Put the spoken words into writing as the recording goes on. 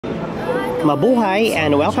Mabuhay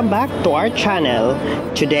and welcome back to our channel.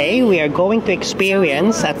 Today we are going to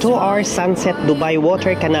experience a 2-hour Sunset Dubai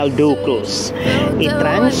Water Canal Dhow Cruise. It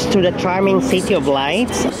runs through the charming City of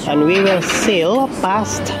Lights and we will sail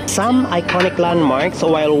past some iconic landmarks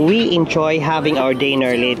while we enjoy having our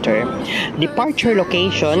dinner later. Departure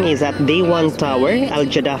location is at Day 1 Tower, Al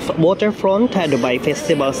Jadaf Waterfront, Dubai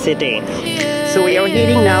Festival City. So we are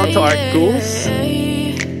heading now to our cruise.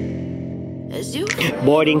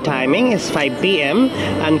 Boarding timing is 5 p.m.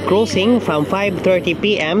 and cruising from 5:30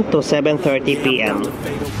 p.m. to 7:30 p.m.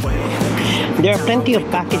 There are plenty of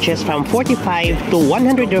packages from 45 to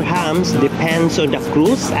 100 dirhams, depends on the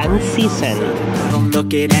cruise and season. Don't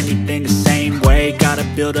look at anything the same way. Gotta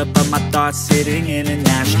build up of my thoughts sitting in an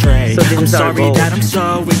ashtray. So I'm sorry that I'm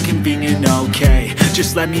so inconvenient, okay.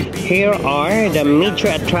 Just let me be. Here are the major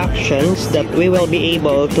attractions that we will be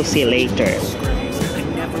able to see later.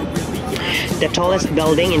 The tallest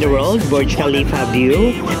building in the world, Burj Khalifa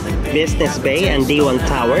View, Business Bay and Day 1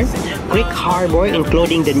 Tower, Greek Harbor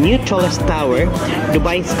including the new tallest tower,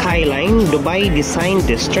 Dubai Skyline, Dubai Design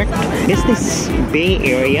District, Business Bay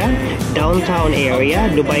area, downtown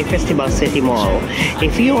area, Dubai Festival City Mall.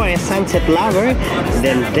 If you are a sunset lover,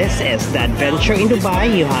 then this is the adventure in Dubai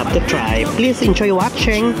you have to try. Please enjoy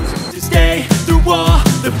watching. Stay through all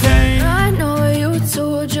the pain. I know you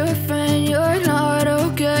told your friend you're not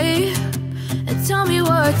okay. Tell me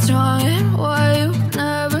what's wrong and why you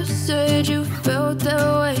never said you felt that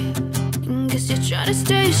way. Guess you're trying to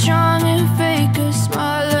stay strong and fake a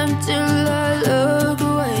smile until I look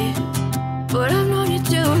away. But I've known you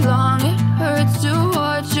too long, it hurts to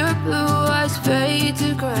watch your blue eyes fade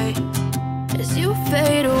to gray as you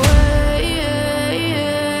fade away.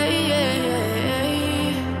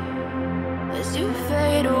 As you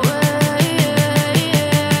fade away.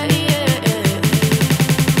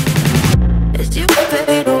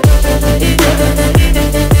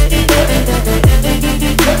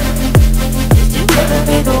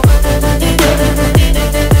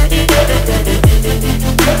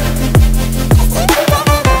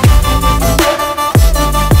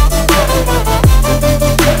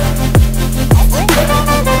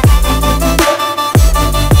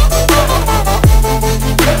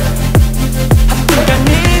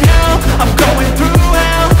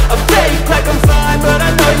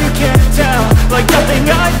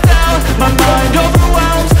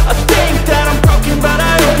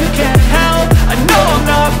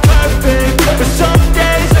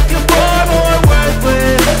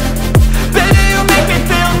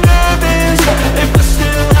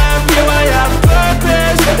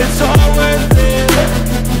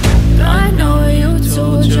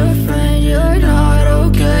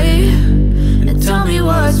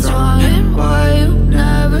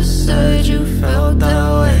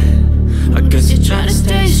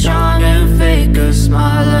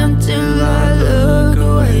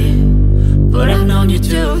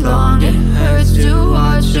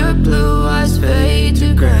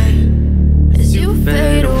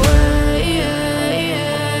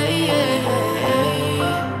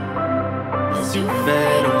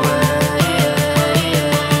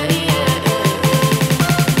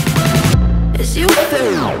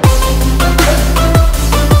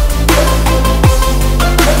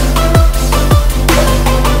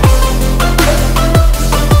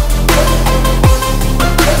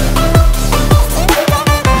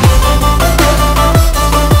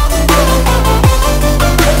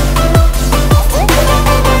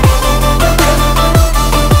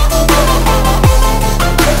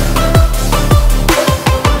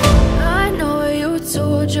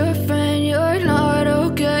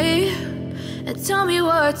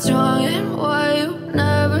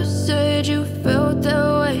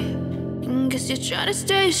 Try to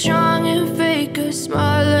stay strong and fake a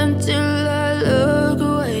smile until I look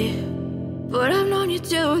away. But I've known you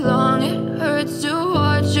too long, it hurts to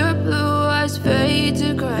watch your blue eyes fade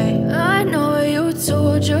to gray. I know you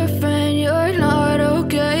told your friend you're not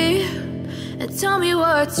okay. And tell me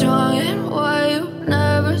what's wrong and why you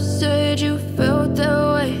never said you felt that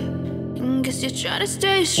way. Guess you're trying to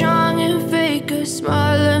stay strong and fake a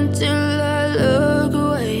smile until I look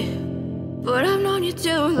away. But I've known you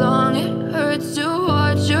too long, it hurts to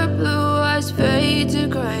watch your blue eyes fade to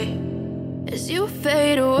gray as you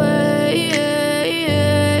fade away.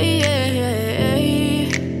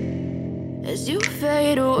 As you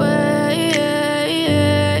fade away.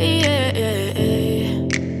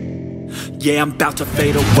 Yeah, I'm about to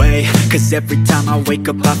fade away, cause every time I wake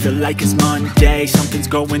up I feel like it's Monday. Something's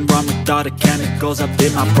going wrong with all the chemicals up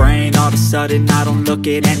in my brain. All of a sudden I don't look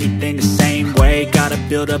at anything the same way. Got a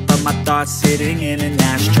buildup of my thoughts sitting in an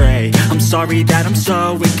ashtray. I'm sorry that I'm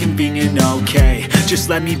so inconvenient, okay. Just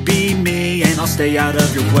let me be me and I'll stay out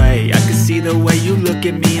of your way. I can see the way you look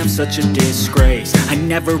at me, I'm such a disgrace. I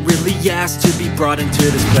never really asked to be brought into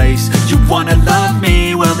this place. You wanna love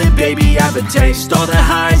me? Well then baby I have a taste. All the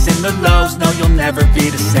highs and the lows, no you'll never be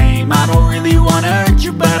the same. I don't really wanna hurt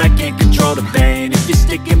you but I can't control the pain. If you're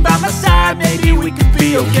sticking by my side, maybe we could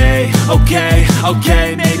be okay.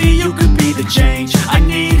 Okay, maybe you could be the change I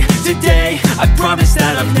need today. I promise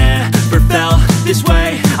that I've never felt this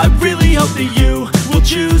way. I really hope that you will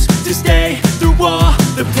choose to stay through all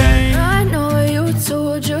the pain. I know you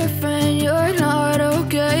told your friend you're not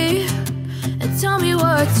okay, and tell me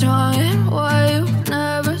what's wrong and why you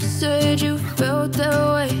never said you felt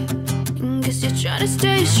that way. Guess you're trying to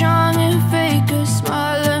stay strong and fake a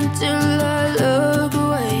smile until I look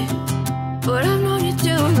away. But I've known you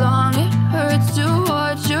too long, it hurts to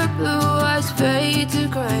watch your blue eyes fade to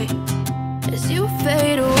gray as you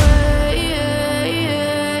fade away.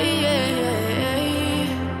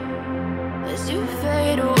 As you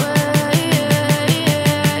fade away.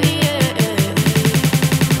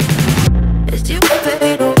 As you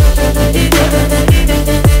fade away.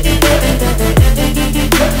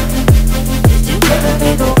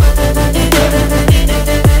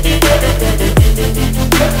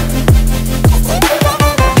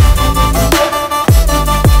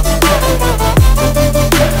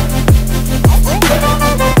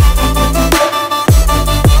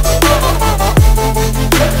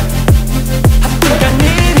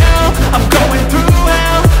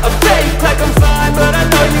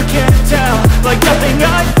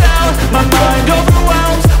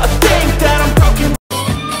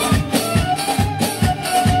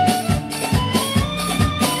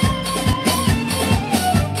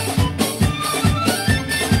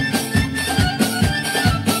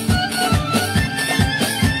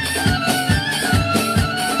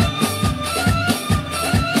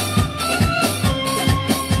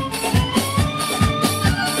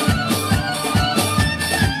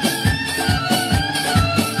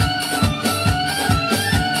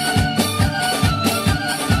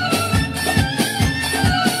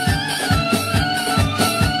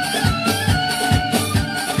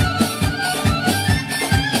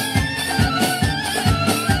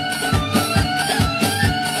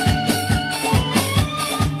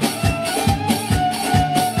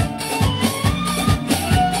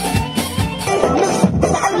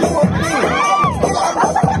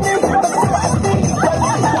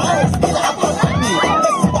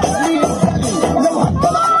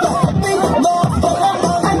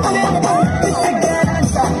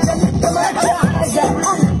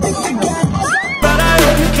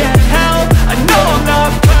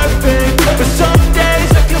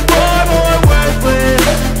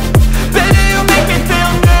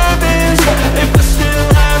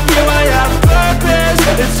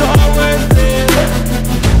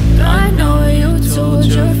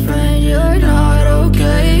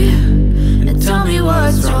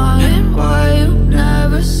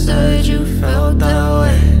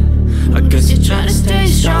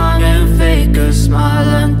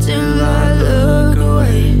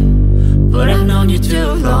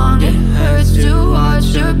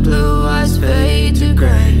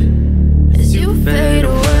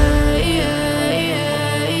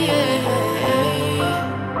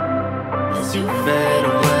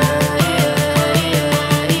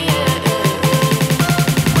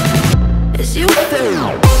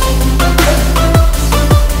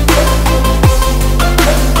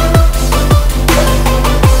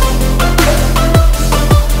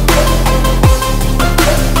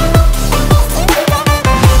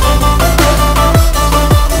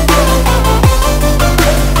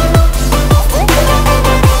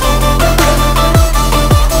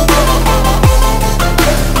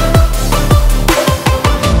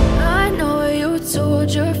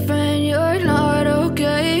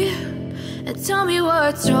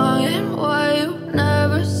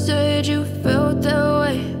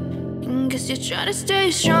 Try to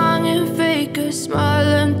stay strong and fake a smile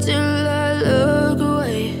until I look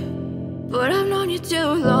away. But I've known you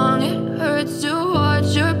too long, it hurts to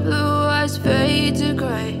watch your blue eyes fade to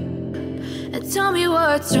gray. And tell me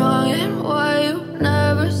what's wrong and why you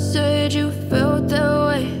never said you felt that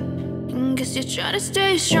way. Guess you're trying to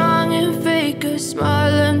stay strong and fake a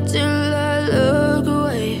smile until I look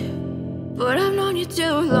away. But I've known you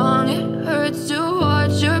too long, it hurts to